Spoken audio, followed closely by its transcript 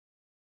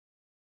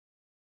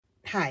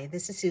Hi,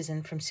 this is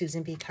Susan from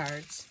Susan B.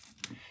 Cards.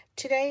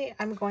 Today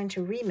I'm going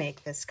to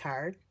remake this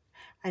card.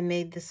 I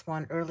made this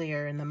one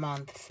earlier in the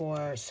month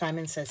for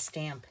Simon Says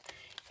Stamp,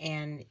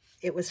 and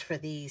it was for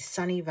the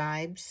Sunny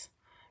Vibes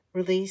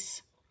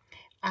release.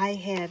 I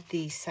had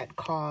the set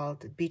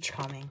called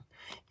Beachcombing,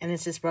 and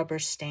it's this rubber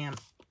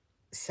stamp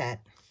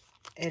set.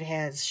 It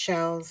has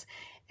shells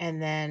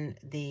and then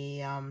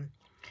the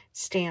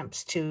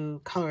stamps to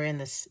color in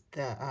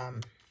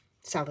the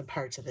solid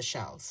parts of the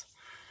shells.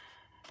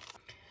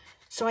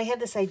 So I had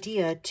this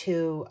idea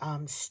to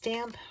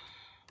stamp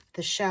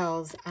the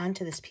shells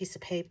onto this piece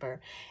of paper,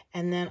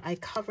 and then I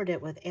covered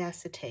it with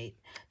acetate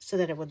so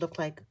that it would look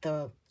like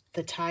the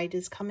tide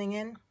is coming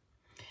in.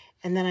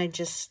 And then I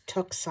just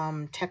took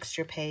some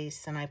texture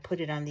paste and I put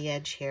it on the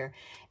edge here,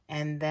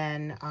 and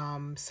then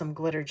some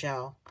glitter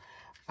gel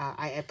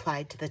I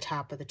applied to the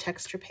top of the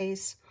texture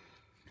paste.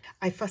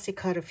 I fussy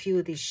cut a few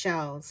of these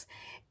shells,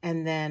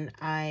 and then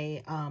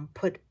I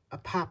put a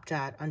pop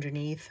dot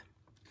underneath,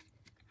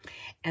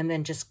 and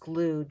then just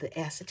glued the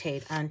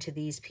acetate onto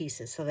these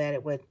pieces so that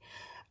it would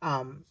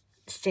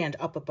stand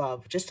up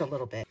above just a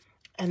little bit.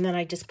 And then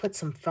I just put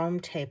some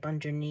foam tape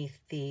underneath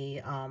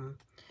the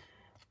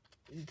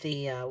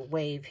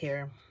wave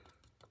here,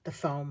 the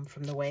foam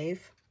from the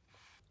wave.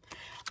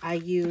 I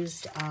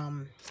used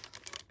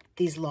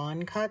these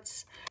lawn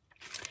cuts.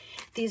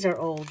 These are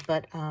old,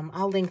 but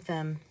I'll link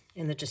them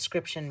in the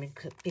description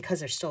because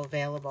they're still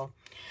available.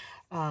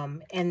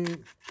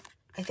 And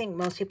I think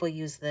most people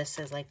use this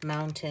as like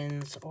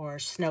mountains or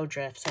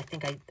snowdrifts. I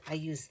think I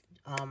use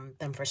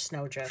them for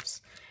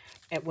snowdrifts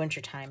at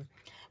wintertime.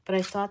 But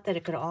I thought that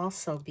it could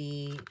also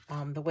be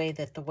the way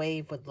that the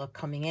wave would look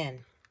coming in.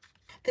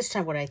 This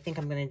time what I think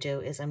I'm going to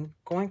do is I'm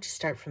going to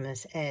start from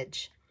this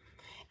edge,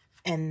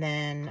 and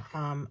then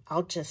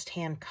I'll just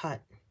hand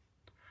cut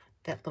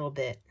that little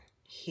bit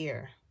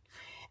here.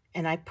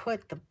 And I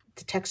put the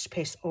texture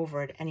paste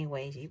over it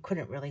anyway. You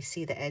couldn't really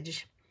see the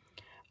edge.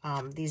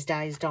 These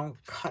dies don't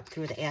cut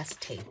through the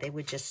acetate.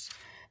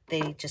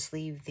 They just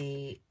leave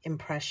the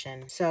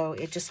impression. So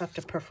it just left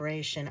a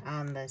perforation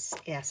on this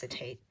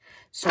acetate.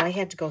 So I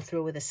had to go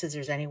through with the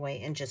scissors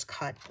anyway and just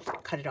cut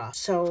it off.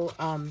 So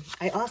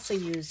I also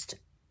used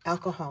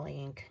alcohol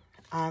ink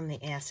on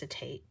the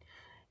acetate,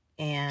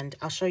 and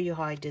I'll show you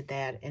how I did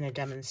that in a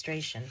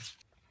demonstration.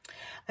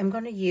 I'm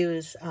going to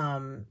use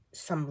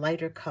some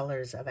lighter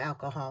colors of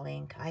alcohol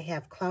ink. I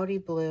have Cloudy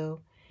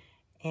Blue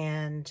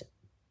and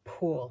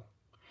Pool.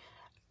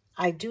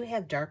 I do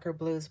have darker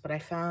blues, but I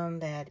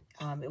found that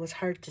it was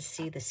hard to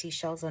see the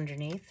seashells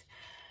underneath.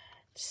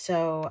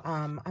 So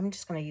I'm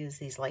just going to use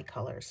these light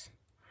colors.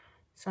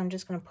 So I'm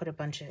just going to put a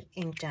bunch of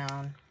ink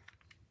down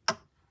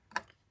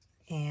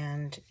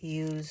and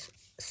use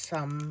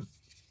some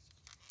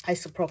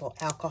isopropyl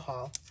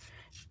alcohol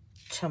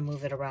to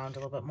move it around a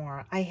little bit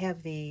more. I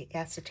have the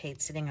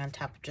acetate sitting on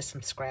top of just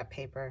some scrap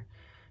paper,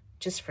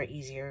 just for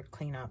easier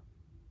cleanup.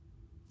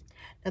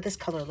 Now this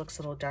color looks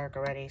a little dark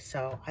already,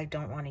 so I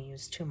don't want to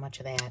use too much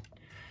of that.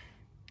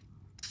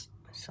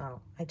 So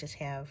I just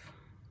have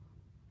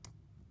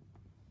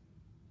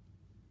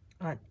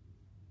one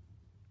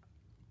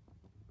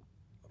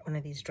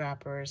of these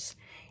droppers,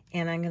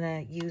 and I'm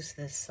going to use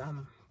this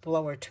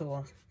blower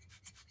tool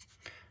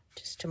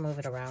just to move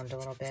it around a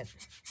little bit.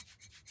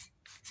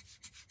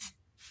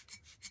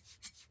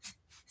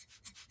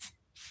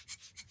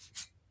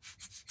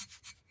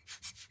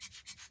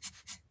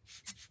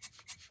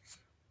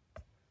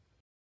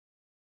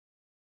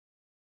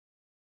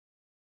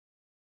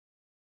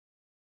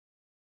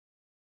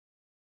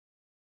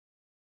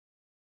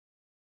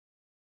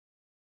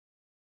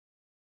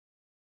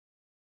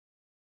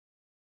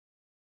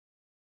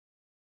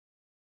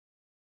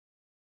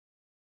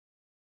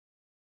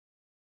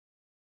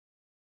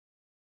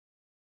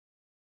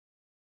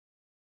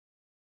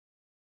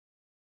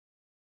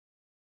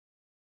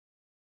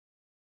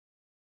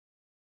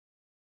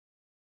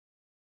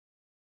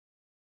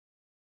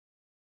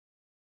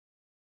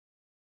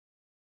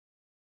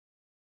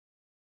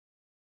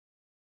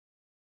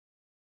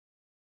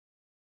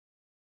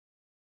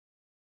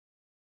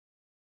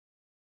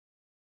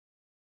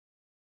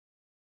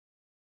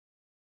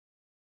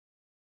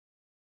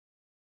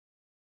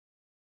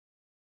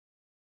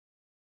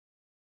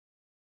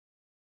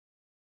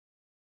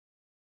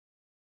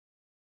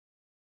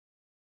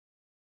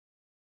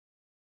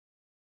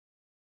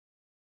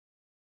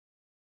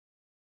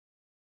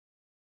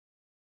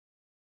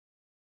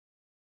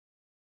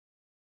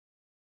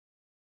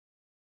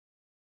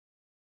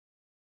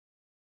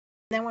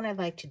 Then what I'd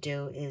like to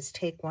do is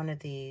take one of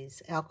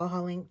these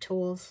alcohol ink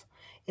tools.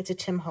 It's a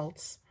Tim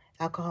Holtz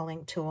alcohol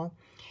ink tool,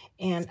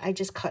 and I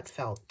just cut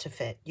felt to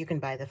fit. You can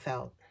buy the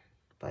felt,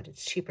 but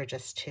it's cheaper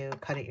just to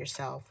cut it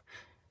yourself.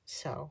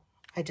 So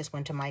I just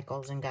went to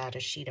Michael's and got a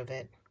sheet of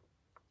it.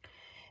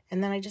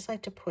 And then I just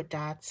like to put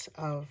dots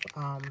of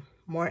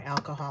more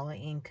alcohol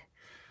ink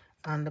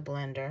on the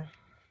blender.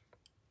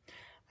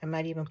 I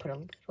might even put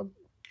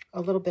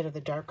a little bit of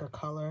the darker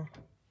color.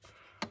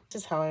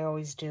 This is how I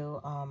always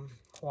do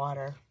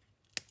water.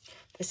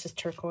 This is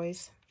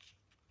turquoise.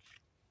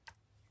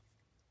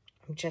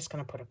 I'm just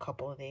going to put a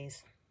couple of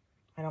these.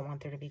 I don't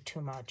want there to be too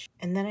much.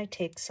 And then I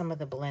take some of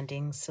the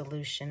blending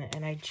solution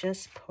and I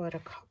just put a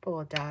couple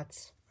of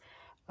dots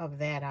of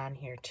that on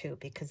here too,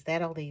 because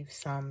that'll leave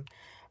some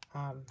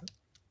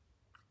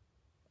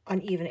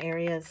uneven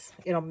areas.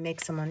 It'll make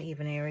some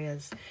uneven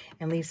areas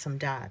and leave some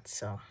dots.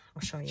 So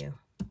I'll show you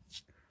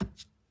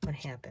what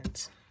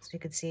happens. So you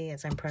can see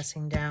as I'm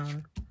pressing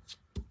down,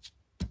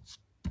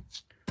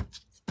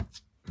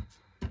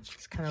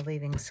 it's kind of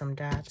leaving some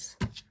dots.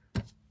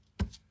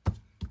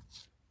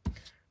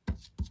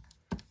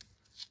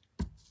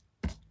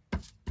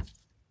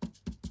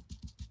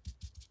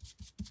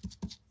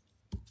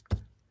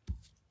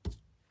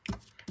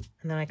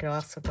 And then I could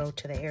also go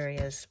to the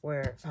areas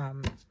where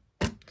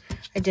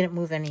I didn't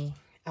move any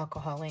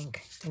alcohol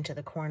ink into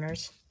the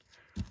corners.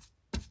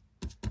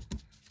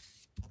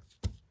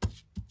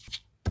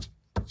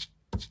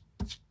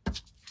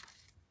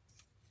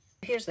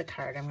 Here's the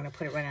card. I'm going to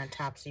put it right on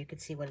top so you can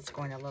see what it's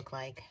going to look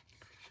like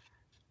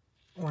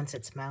once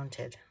it's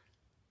mounted.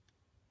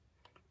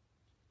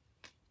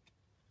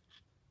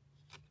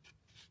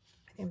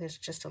 I think there's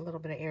just a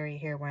little bit of area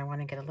here where I want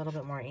to get a little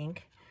bit more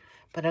ink.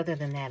 But other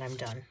than that, I'm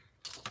done.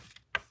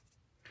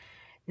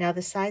 Now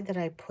the side that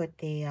I put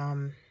the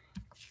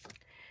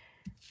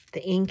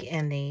ink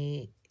and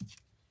the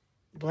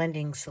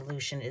blending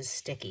solution is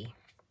sticky.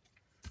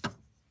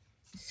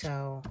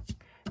 So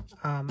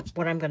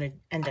what I'm going to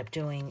end up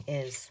doing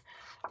is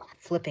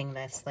flipping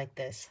this like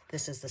this.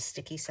 This is the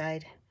sticky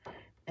side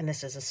and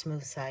this is a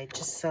smooth side,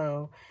 just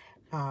so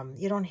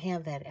you don't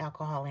have that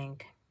alcohol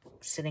ink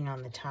sitting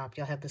on the top.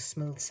 You'll have the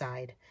smooth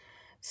side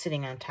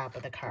sitting on top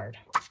of the card.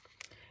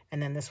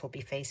 And then this will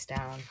be face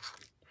down.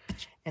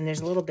 And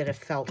there's a little bit of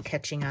felt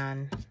catching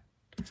on.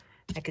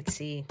 I could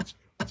see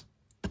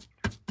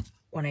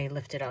when I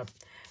lift it up,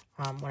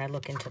 when I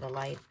look into the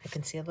light, I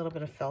can see a little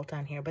bit of felt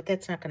on here, but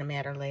that's not going to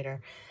matter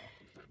later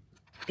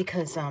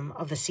because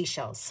of the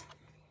seashells.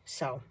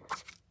 So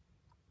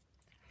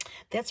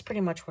that's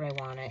pretty much what I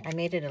wanted. I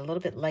made it a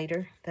little bit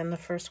lighter than the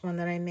first one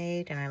that I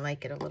made, and I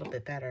like it a little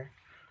bit better.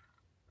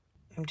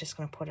 I'm just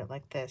going to put it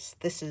like this.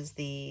 This is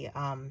the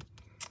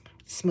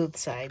smooth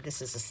side.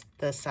 This is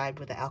the side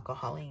with the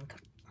alcohol ink.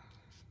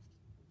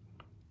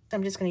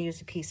 I'm just going to use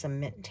a piece of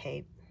mint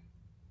tape.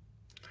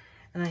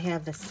 And I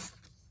have this.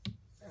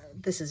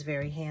 This is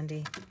very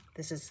handy.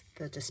 This is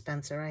the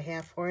dispenser I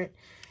have for it.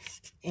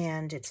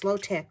 And it's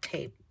low-tack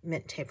tape,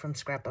 mint tape from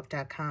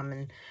Scrapbookcom.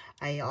 And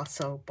I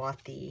also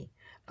bought the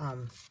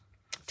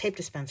tape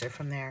dispenser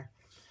from there.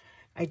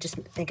 I just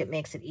think it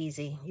makes it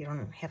easy. You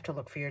don't have to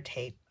look for your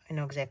tape. I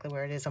know exactly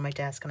where it is on my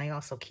desk. And I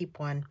also keep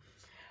one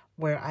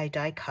where I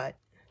die cut,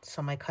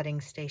 so my cutting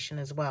station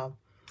as well.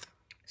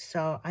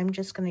 So I'm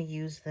just going to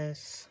use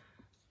this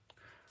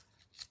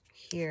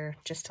here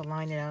just to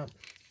line it up.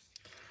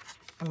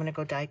 I'm going to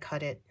go die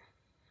cut it,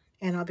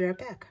 and I'll be right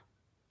back.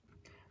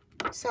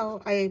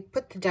 So I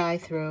put the die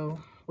through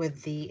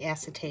with the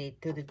acetate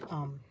through the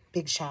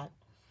Big Shot,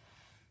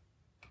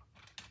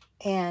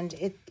 and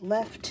it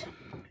left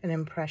an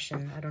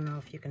impression. I don't know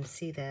if you can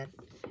see that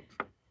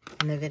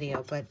in the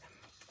video, but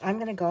I'm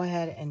going to go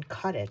ahead and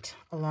cut it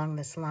along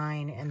this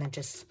line and then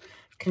just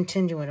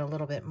continue it a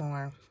little bit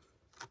more.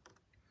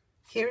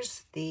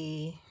 Here's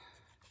the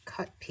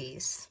cut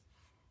piece,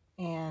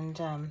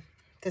 and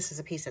this is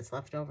a piece that's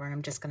left over, and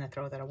I'm just going to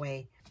throw that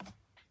away.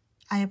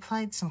 I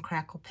applied some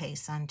crackle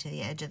paste onto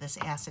the edge of this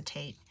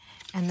acetate,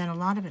 and then a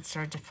lot of it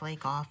started to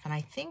flake off, and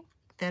I think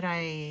that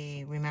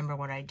I remember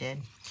what I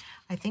did.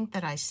 I think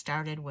that I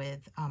started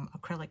with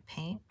acrylic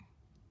paint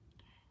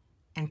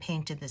and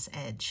painted this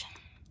edge.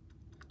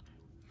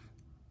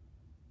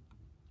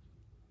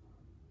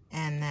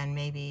 And then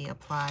maybe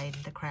applied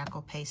the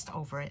crackle paste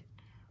over it.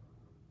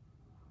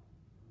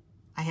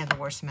 I have the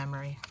worst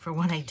memory for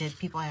what I did.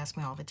 People ask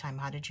me all the time,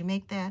 how did you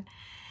make that?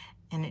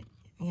 And it,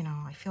 you know,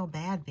 I feel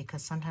bad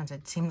because sometimes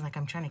it seems like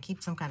I'm trying to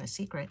keep some kind of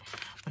secret,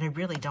 but I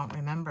really don't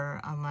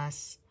remember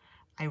unless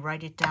I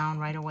write it down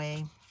right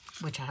away,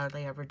 which I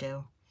hardly ever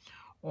do,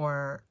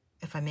 or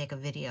if I make a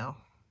video.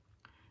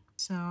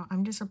 So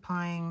I'm just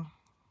applying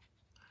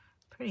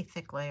a pretty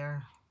thick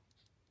layer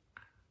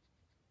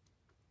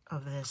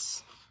of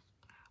this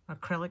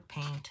acrylic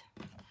paint.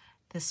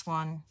 This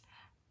one,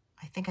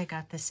 I think I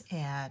got this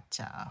at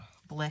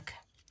Blick,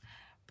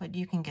 but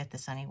you can get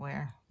this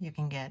anywhere. You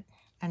can get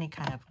any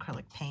kind of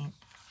acrylic paint.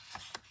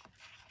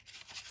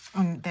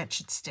 And that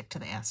should stick to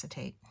the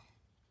acetate.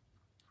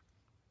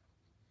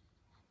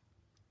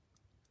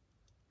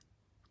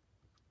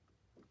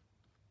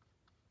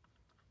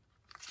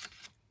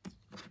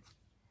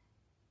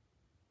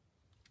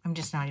 I'm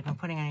just not even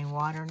putting any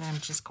water in it. I'm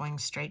just going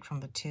straight from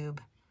the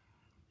tube.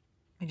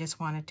 I just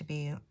want it to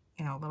be,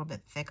 you know, a little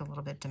bit thick, a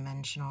little bit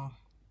dimensional.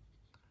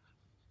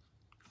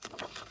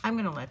 I'm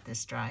going to let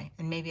this dry,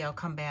 and maybe I'll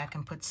come back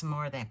and put some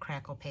more of that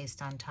crackle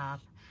paste on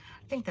top.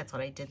 I think that's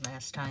what I did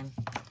last time,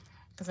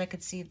 because I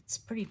could see it's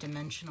pretty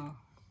dimensional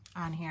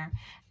on here,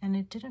 and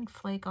it didn't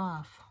flake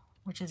off,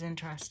 which is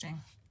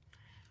interesting.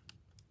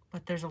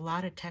 But there's a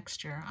lot of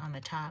texture on the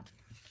top.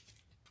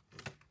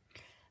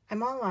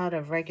 I'm all out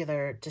of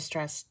regular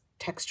distressed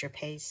texture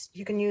paste.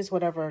 You can use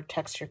whatever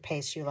texture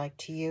paste you like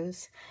to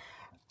use.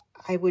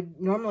 I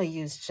would normally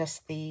use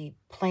just the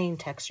plain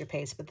texture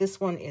paste, but this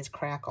one is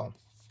crackle.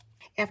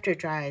 After it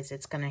dries,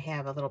 it's going to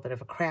have a little bit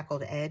of a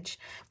crackled edge,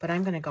 but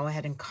I'm going to go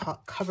ahead and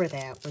cover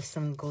that with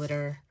some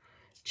glitter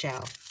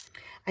gel.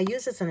 I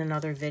used this in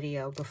another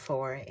video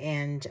before,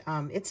 and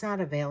it's not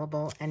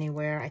available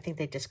anywhere. I think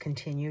they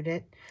discontinued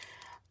it.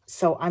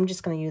 So I'm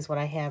just going to use what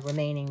I have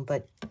remaining,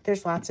 but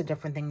there's lots of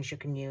different things you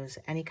can use.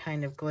 Any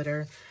kind of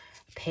glitter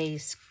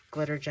paste,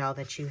 glitter gel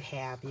that you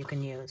have, you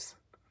can use.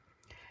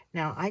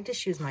 Now, I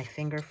just use my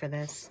finger for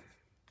this.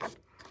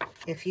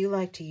 If you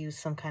like to use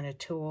some kind of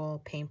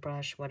tool,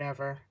 paintbrush,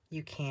 whatever,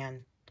 you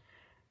can.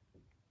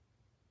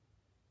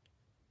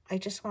 I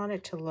just want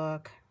it to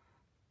look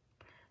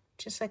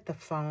just like the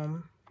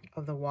foam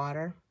of the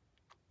water.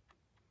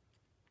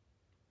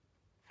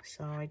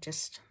 So I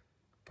just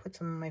put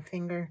some on my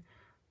finger.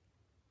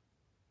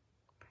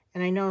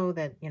 And I know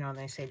that, you know,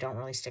 they say don't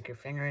really stick your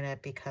finger in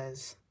it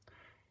because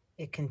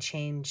it can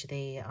change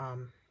the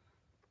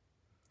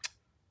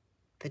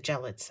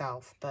gel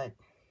itself, but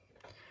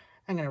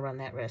I'm going to run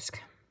that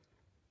risk.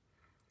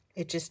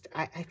 It just,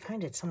 I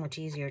find it so much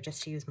easier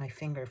just to use my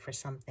finger for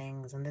some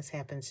things, and this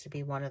happens to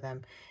be one of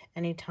them.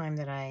 Anytime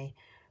that I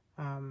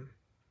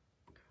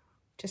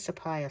just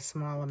apply a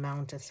small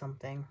amount of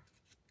something,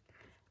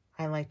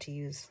 I like to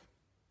use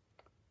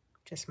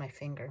just my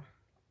finger.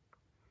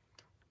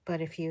 But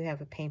if you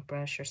have a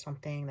paintbrush or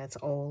something that's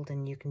old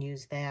and you can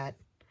use that,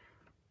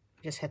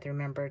 you just have to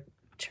remember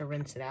to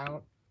rinse it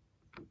out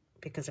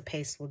because the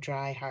paste will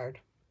dry hard.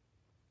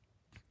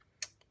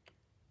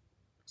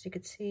 As you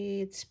can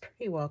see, it's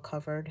pretty well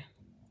covered.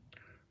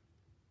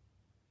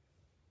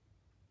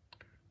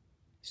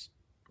 Just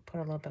put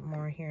a little bit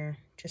more here,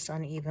 just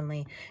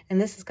unevenly.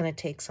 And this is going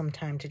to take some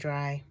time to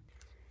dry.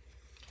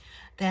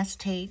 The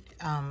acetate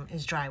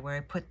is dry where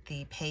I put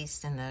the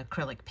paste and the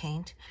acrylic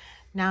paint.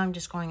 Now I'm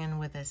just going in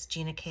with this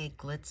Gina K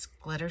Glitz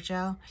glitter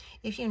gel.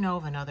 If you know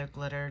of another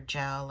glitter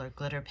gel or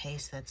glitter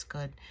paste that's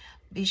good,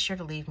 be sure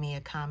to leave me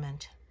a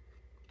comment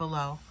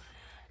below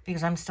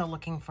because I'm still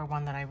looking for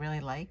one that I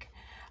really like.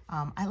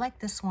 I like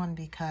this one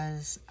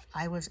because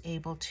I was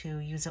able to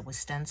use it with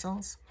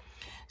stencils.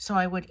 So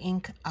I would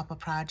ink up a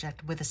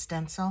project with a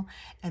stencil,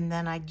 and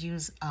then I'd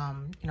use,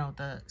 you know,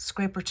 the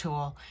scraper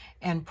tool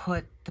and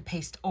put the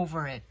paste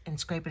over it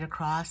and scrape it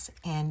across,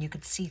 and you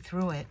could see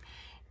through it.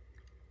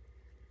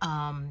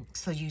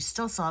 So you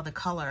still saw the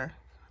color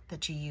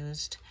that you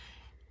used,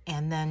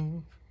 and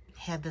then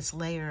had this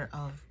layer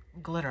of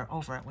glitter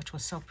over it, which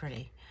was so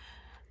pretty.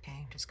 Okay,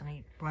 I'm just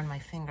going to run my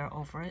finger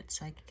over it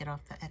so I can get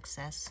off the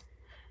excess.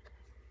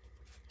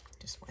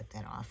 Just wipe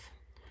that off.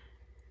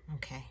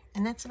 Okay,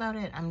 and that's about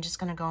it. I'm just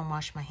going to go and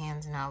wash my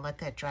hands now, let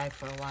that dry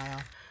for a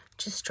while.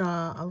 Just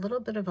draw a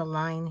little bit of a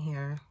line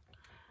here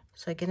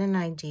so I get an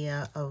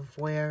idea of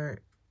where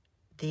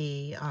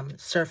the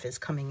surf is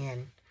coming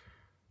in.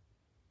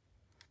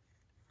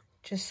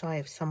 Just so I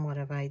have somewhat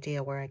of an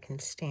idea where I can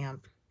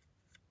stamp.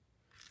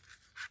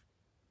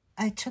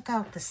 I took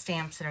out the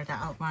stamps that are the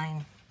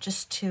outline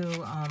just to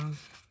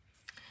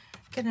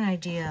get an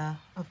idea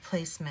of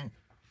placement.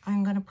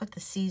 I'm going to put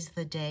the Seize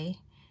the Day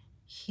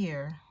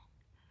here.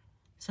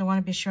 So I want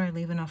to be sure I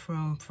leave enough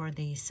room for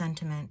the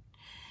sentiment.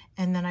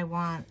 And then I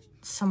want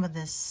some of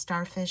this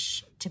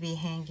starfish to be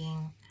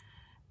hanging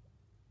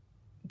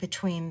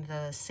between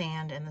the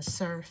sand and the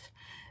surf.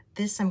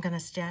 This I'm going to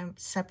stamp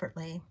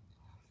separately.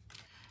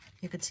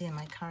 You could see in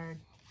my card.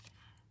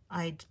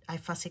 I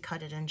fussy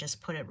cut it and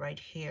just put it right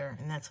here,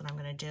 and that's what I'm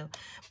going to do.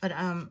 But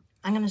I'm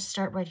going to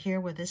start right here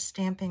with this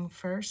stamping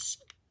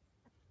first,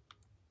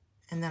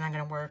 and then I'm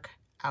going to work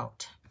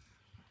out.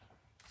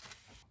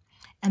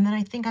 And then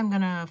I think I'm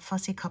going to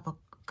fussy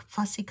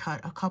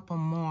cut a couple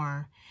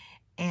more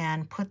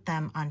and put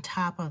them on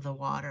top of the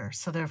water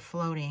so they're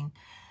floating.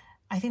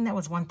 I think that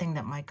was one thing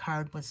that my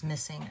card was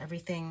missing.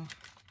 Everything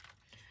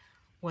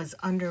was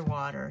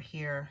underwater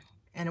here,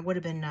 and it would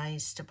have been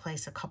nice to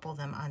place a couple of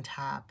them on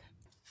top.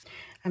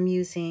 I'm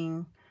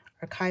using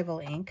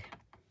archival ink,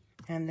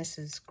 and this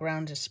is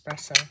ground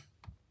espresso.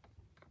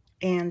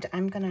 And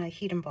I'm going to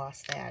heat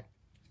emboss that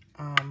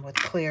with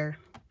clear.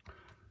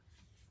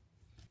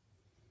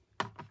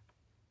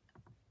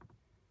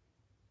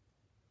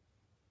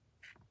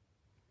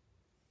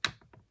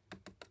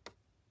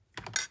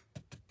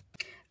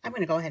 I'm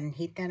going to go ahead and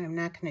heat that. I'm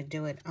not going to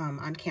do it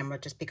on camera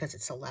just because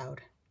it's so loud.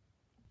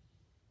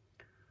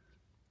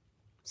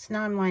 So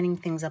now I'm lining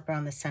things up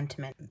around the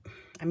sentiment.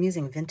 I'm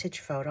using Vintage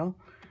Photo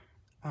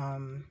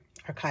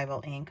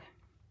archival ink.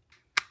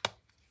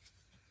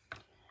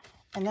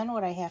 And then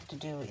what I have to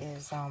do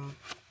is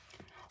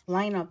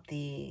line up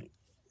the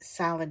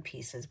solid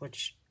pieces,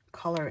 which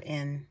color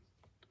in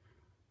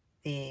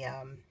the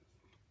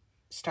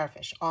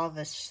starfish. All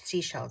the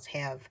seashells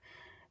have,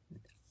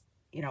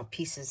 you know,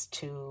 pieces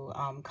to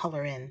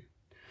color in.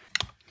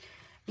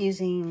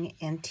 Using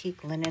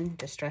Antique Linen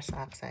Distress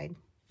Oxide.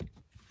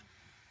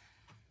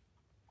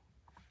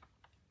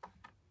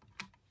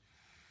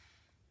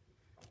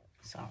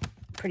 So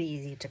pretty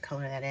easy to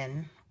color that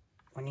in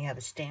when you have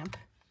a stamp.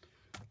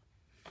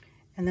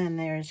 And then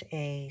there's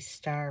a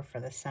star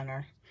for the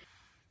center.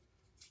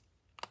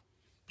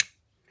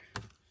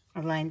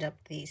 I lined up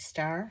the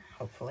star.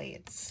 Hopefully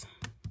it's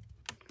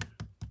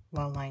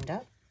well lined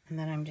up. And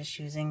then I'm just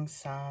using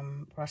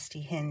some Rusty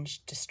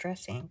Hinge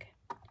Distress ink.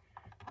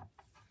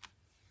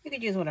 You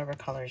could use whatever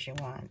colors you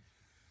want.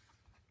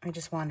 I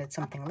just wanted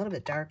something a little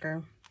bit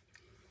darker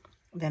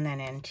than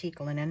an antique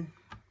linen.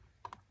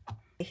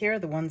 Here are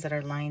the ones that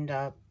are lined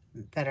up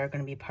that are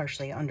going to be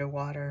partially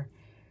underwater.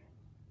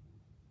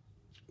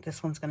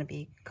 This one's going to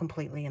be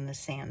completely in the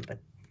sand, but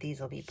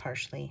these will be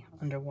partially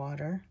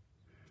underwater.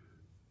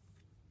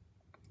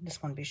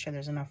 Just want to be sure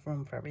there's enough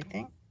room for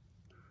everything.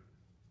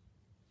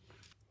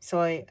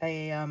 So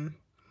I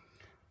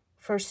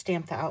first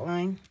stamp the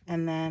outline,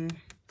 and then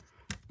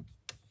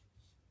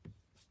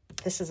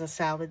this is a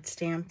solid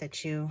stamp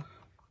that you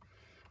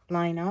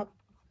line up,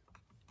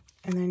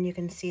 and then you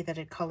can see that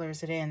it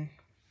colors it in.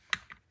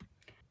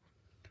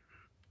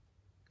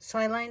 So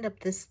I lined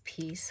up this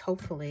piece.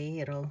 Hopefully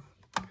it'll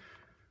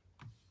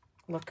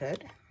look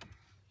good.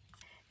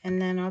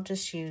 And then I'll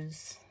just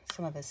use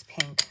some of this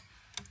pink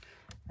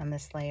on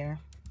this layer.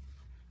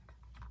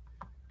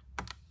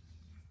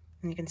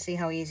 And you can see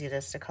how easy it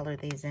is to color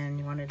these in.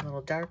 You want it a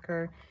little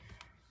darker.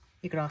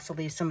 You could also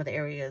leave some of the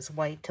areas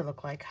white to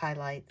look like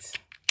highlights.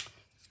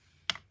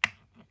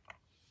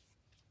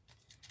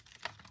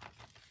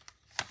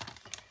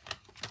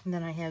 And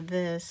then I have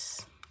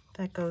this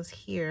that goes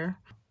here.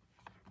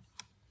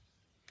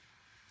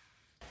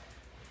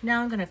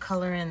 Now I'm going to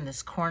color in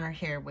this corner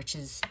here, which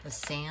is the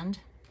sand.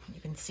 You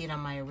can see it on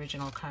my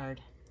original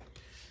card.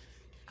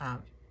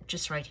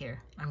 Just right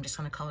here. I'm just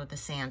going to color the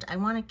sand. I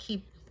want to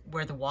keep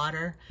where the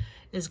water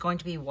is going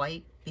to be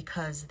white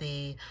because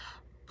the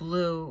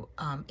blue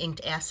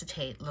inked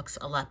acetate looks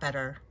a lot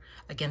better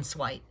against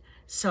white.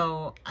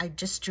 So I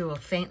just drew a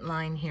faint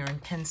line here in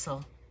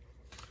pencil.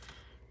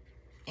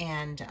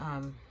 And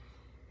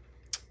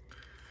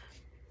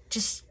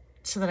just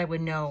so that I would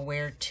know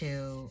where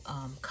to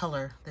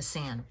color the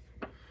sand.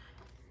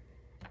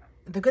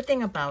 The good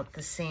thing about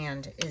the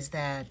sand is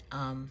that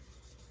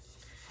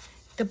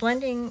the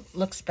blending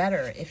looks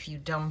better if you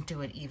don't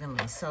do it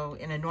evenly. So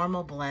in a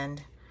normal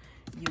blend,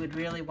 you would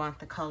really want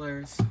the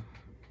colors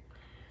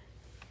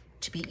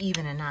to be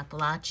even and not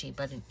blotchy,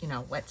 but you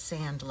know, wet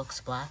sand looks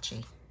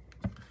blotchy.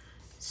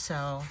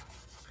 So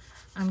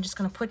I'm just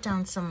going to put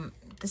down some,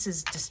 this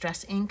is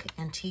Distress Ink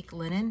Antique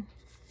Linen.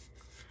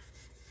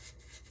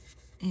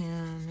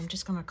 And I'm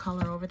just going to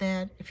color over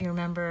that. If you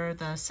remember,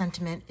 the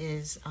sentiment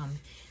is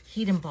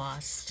heat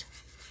embossed.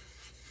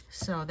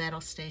 So that'll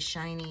stay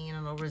shiny and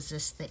it'll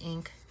resist the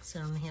ink. So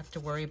I don't have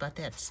to worry about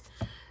that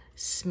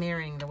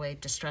smearing the way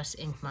Distress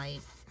Ink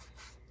might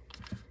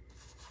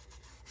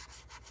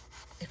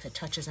if it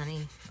touches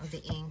any of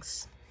the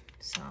inks.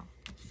 So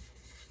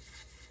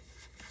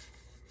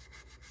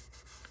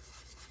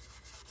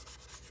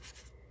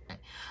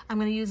I'm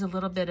going to use a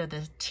little bit of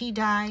the tea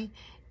dye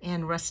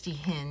and Rusty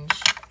Hinge.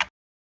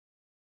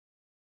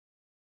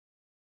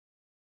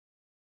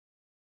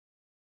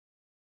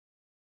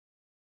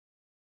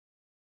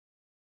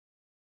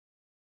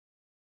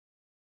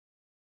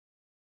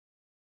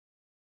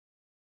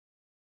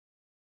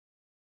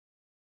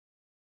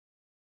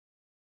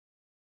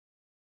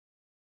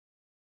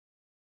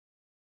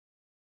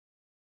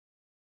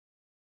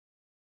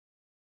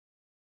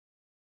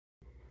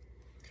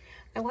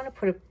 I want to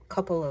put a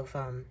couple of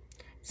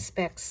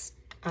specks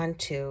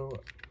onto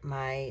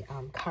my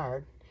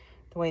card,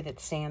 the way that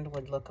sand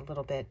would look a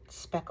little bit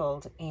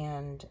speckled.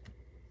 And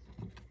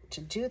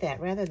to do that,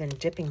 rather than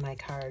dipping my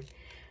card,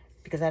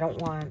 because I don't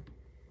want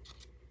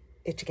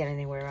it to get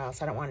anywhere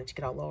else, I don't want it to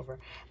get all over,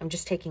 I'm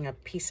just taking a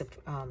piece of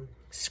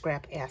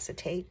scrap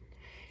acetate.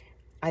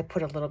 I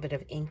put a little bit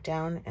of ink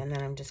down, and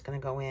then I'm just going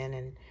to go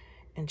in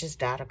and just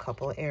dot a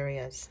couple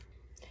areas.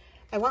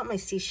 I want my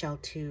seashell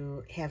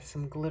to have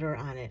some glitter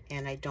on it,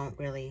 and I don't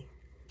really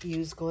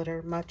use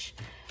glitter much.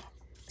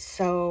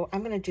 So I'm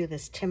going to do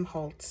this Tim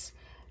Holtz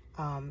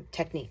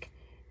technique.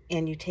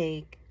 And you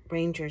take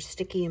Ranger's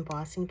sticky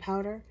embossing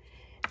powder,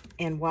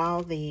 and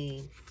while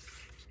the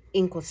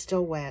ink was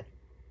still wet,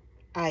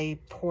 I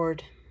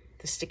poured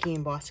the sticky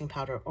embossing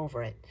powder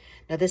over it.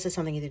 Now this is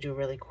something you have to do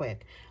really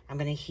quick. I'm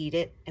going to heat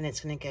it, and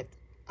it's going to get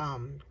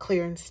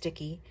clear and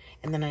sticky,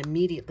 and then I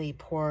immediately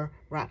pour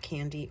rock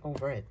candy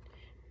over it.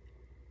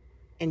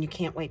 And you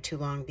can't wait too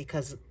long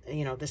because,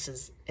 you know, this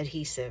is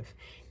adhesive.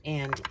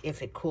 And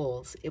if it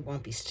cools, it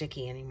won't be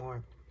sticky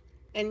anymore.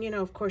 And, you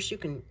know, of course, you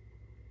can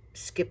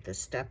skip this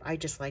step. I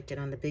just liked it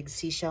on the big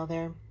seashell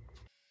there.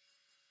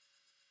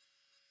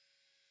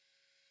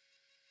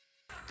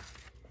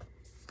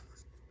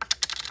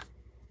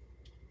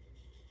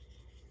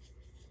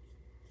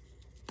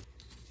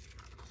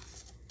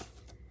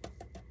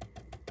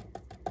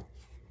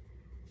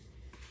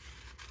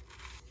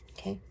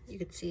 Okay, you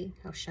can see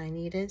how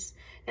shiny it is.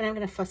 And I'm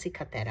going to fussy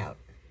cut that out.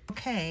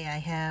 Okay, I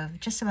have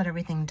just about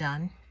everything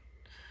done.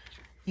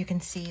 You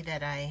can see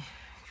that I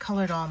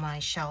colored all my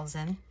shells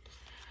in.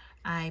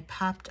 I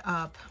popped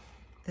up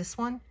this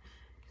one,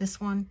 this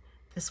one,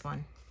 this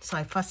one. So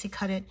I fussy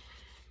cut it,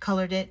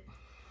 colored it,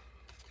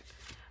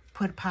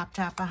 put a pop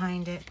dot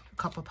behind it, a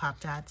couple pop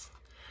dots.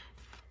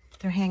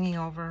 They're hanging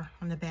over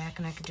on the back,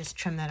 and I could just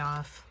trim that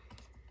off.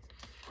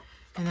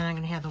 And then I'm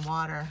going to have the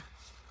water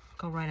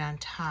go right on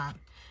top.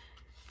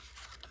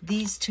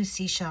 These two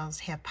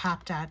seashells have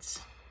pop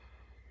dots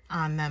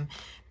on them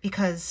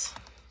because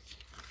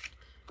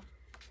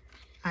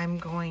I'm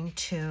going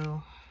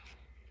to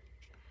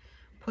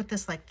put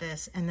this like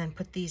this and then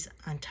put these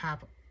on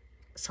top.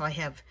 So I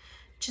have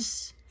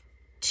just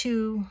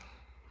two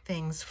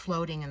things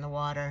floating in the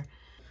water.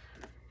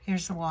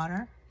 Here's the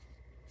water.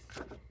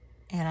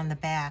 And on the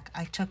back,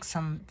 I took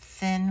some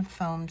thin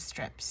foam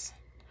strips.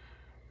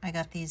 I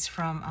got these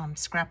from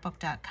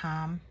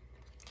Scrapbookcom.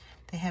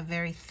 They have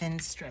very thin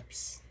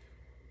strips.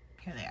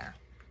 Here they are.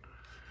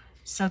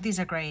 So these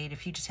are great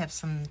if you just have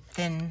some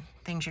thin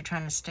things you're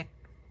trying to stick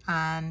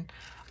on.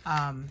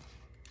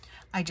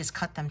 I just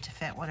cut them to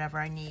fit whatever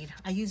I need.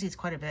 I use these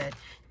quite a bit.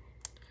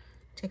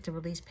 Take the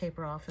release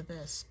paper off of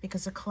this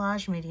because the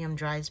collage medium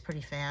dries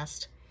pretty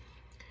fast,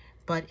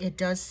 but it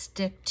does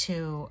stick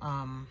to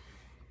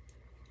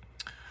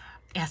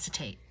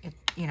acetate.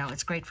 You know,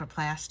 it's great for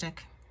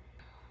plastic.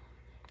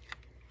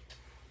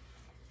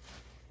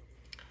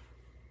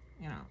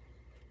 You know,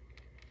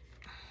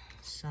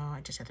 so I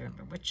just have to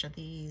remember which of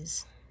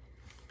these.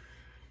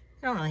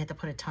 I don't really have to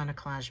put a ton of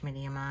collage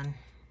medium on.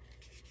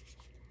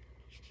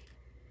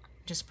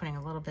 Just putting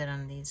a little bit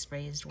on these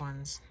raised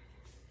ones.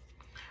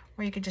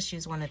 Or you could just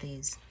use one of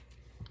these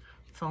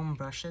foam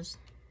brushes.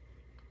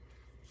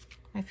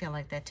 I feel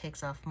like that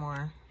takes off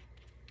more.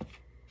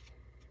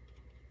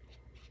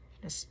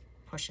 Just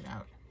push it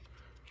out.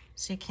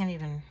 So you can't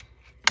even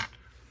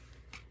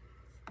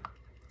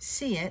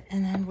see it.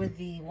 And then with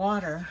the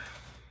water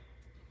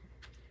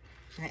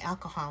and the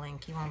alcohol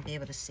ink, you won't be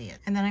able to see it.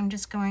 And then I'm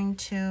just going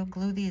to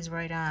glue these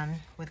right on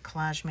with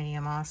collage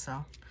medium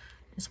also.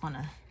 Just want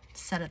to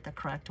set it the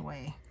correct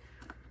way.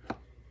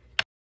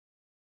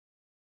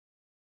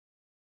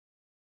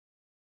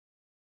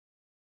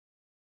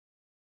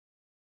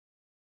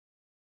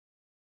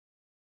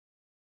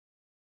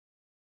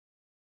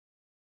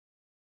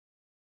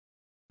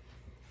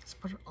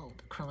 Just put an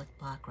old acrylic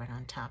block right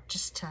on top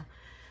just to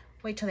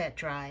wait till that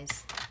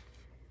dries.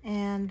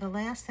 And the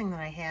last thing that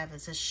I have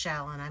is this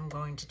shell, and I'm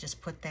going to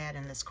just put that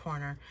in this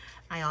corner.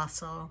 I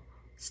also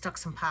stuck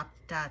some pop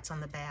dots on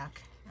the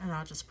back, and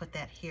I'll just put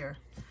that here.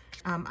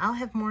 I'll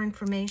have more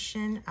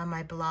information on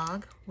my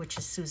blog, which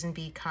is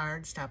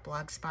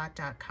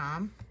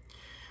susanbcards.blogspot.com.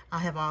 I'll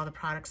have all the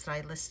products that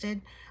I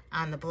listed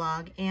on the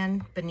blog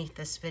and beneath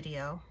this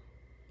video.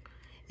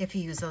 If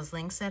you use those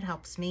links, that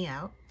helps me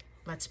out.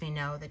 Lets me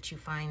know that you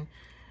find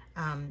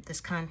this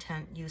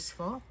content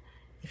useful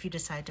if you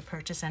decide to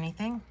purchase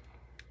anything.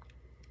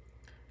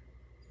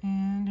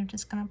 And I'm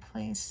just going to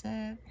place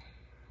it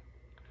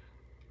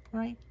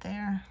right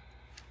there.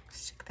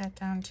 Stick that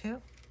down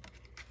too.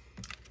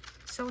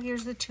 So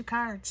here's the two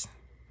cards.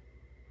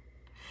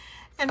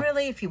 And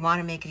really, if you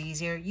want to make it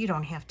easier, you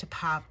don't have to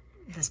pop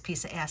this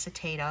piece of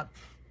acetate up.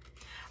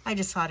 I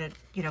just thought it,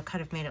 you know,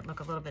 kind of made it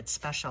look a little bit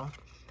special.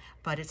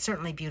 But it's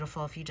certainly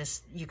beautiful if you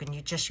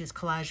can just use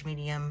collage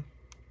medium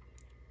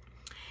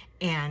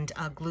and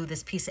glue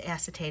this piece of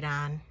acetate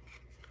on.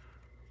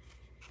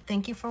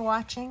 Thank you for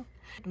watching.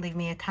 Leave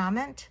me a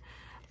comment,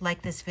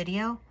 like this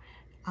video,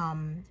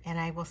 and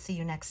I will see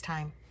you next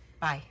time.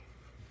 Bye.